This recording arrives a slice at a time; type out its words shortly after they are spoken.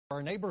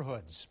Our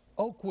neighborhoods.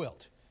 Oak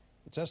Wilt.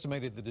 It's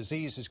estimated the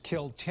disease has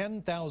killed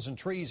 10,000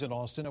 trees in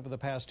Austin over the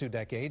past 2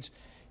 decades.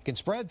 It can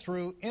spread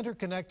through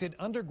interconnected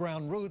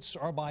underground roots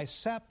or by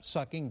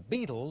sap-sucking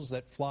beetles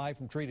that fly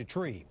from tree to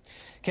tree.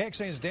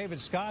 KXAN's David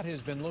Scott has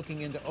been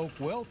looking into Oak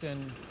Wilt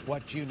and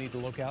what you need to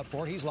look out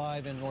for. He's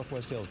live in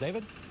Northwest Hills.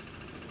 David?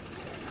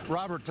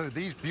 Robert,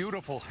 these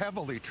beautiful,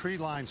 heavily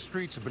tree-lined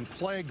streets have been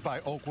plagued by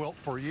Oak Wilt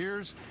for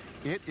years.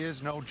 It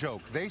is no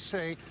joke. They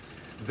say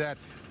that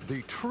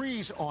the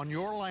trees on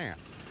your land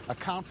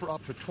account for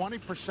up to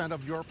 20%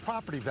 of your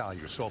property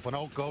value. So if an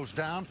oak goes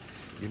down,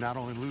 you not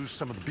only lose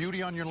some of the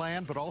beauty on your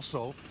land, but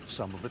also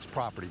some of its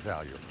property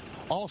value.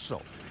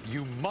 Also,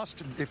 you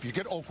must, if you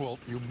get Oak Wilt,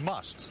 you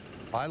must,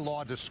 by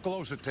law,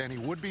 disclose it to any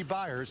would-be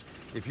buyers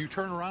if you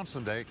turn around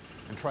someday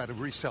and try to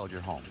resell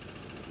your home.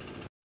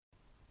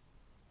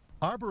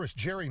 Arborist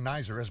Jerry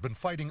Naiser has been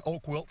fighting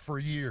Oak Wilt for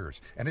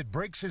years, and it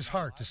breaks his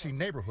heart to see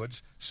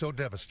neighborhoods so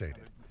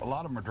devastated. A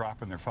lot of them are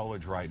dropping their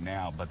foliage right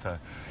now, but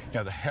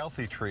the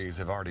healthy trees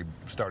have already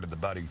started the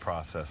budding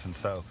process, and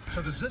so.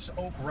 So does this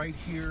oak right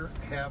here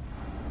have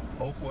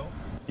Oak Wilt?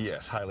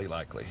 Yes, highly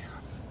likely.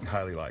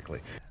 Highly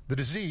likely. The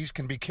disease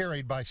can be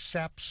carried by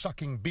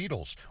sap-sucking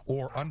beetles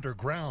or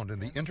underground in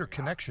the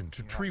interconnection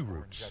to tree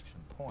roots.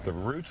 The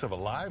roots of a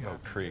live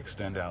oak tree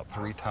extend out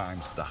 3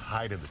 times the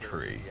height of the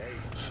tree.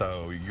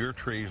 So your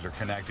trees are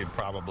connected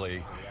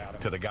probably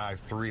to the guy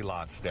 3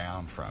 lots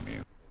down from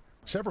you.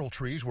 Several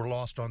trees were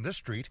lost on this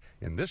street,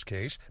 in this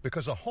case,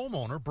 because a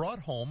homeowner brought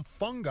home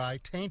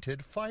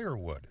fungi-tainted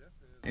firewood.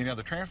 You know,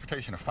 the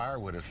transportation of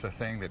firewood is the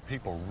thing that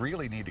people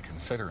really need to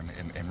consider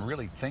and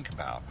really think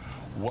about.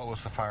 What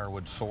was the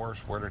firewood source?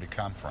 Where did it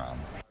come from?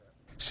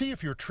 See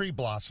if your tree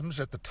blossoms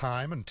at the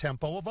time and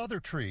tempo of other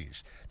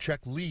trees.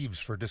 Check leaves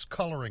for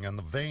discoloring on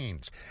the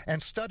veins,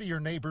 and study your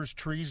neighbor's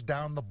trees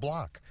down the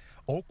block.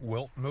 Oak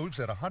wilt moves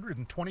at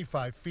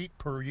 125 feet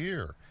per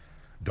year.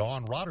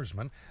 Dawn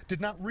Roddersman did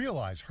not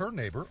realize her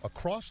neighbor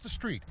across the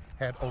street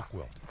had oak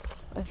wilt.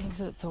 I think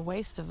it's a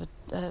waste of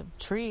a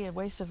tree, a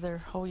waste of their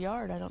whole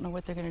yard. I don't know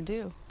what they're going to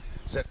do.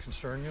 Does that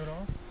concern you at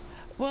all?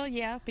 Well,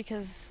 yeah,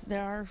 because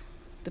there are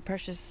the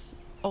precious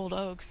old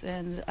oaks,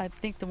 and I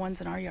think the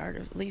ones in our yard,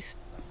 at least,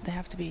 they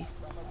have to be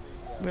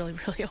really,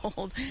 really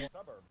old.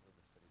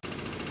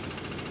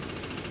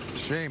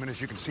 Shame, and as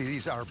you can see,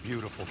 these are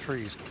beautiful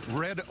trees.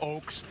 Red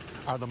oaks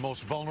are the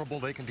most vulnerable.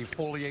 They can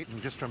defoliate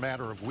in just a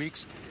matter of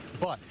weeks.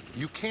 But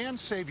you can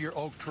save your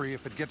oak tree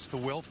if it gets the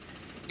wilt,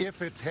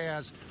 if it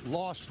has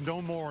lost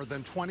no more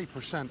than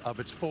 20% of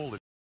its foliage.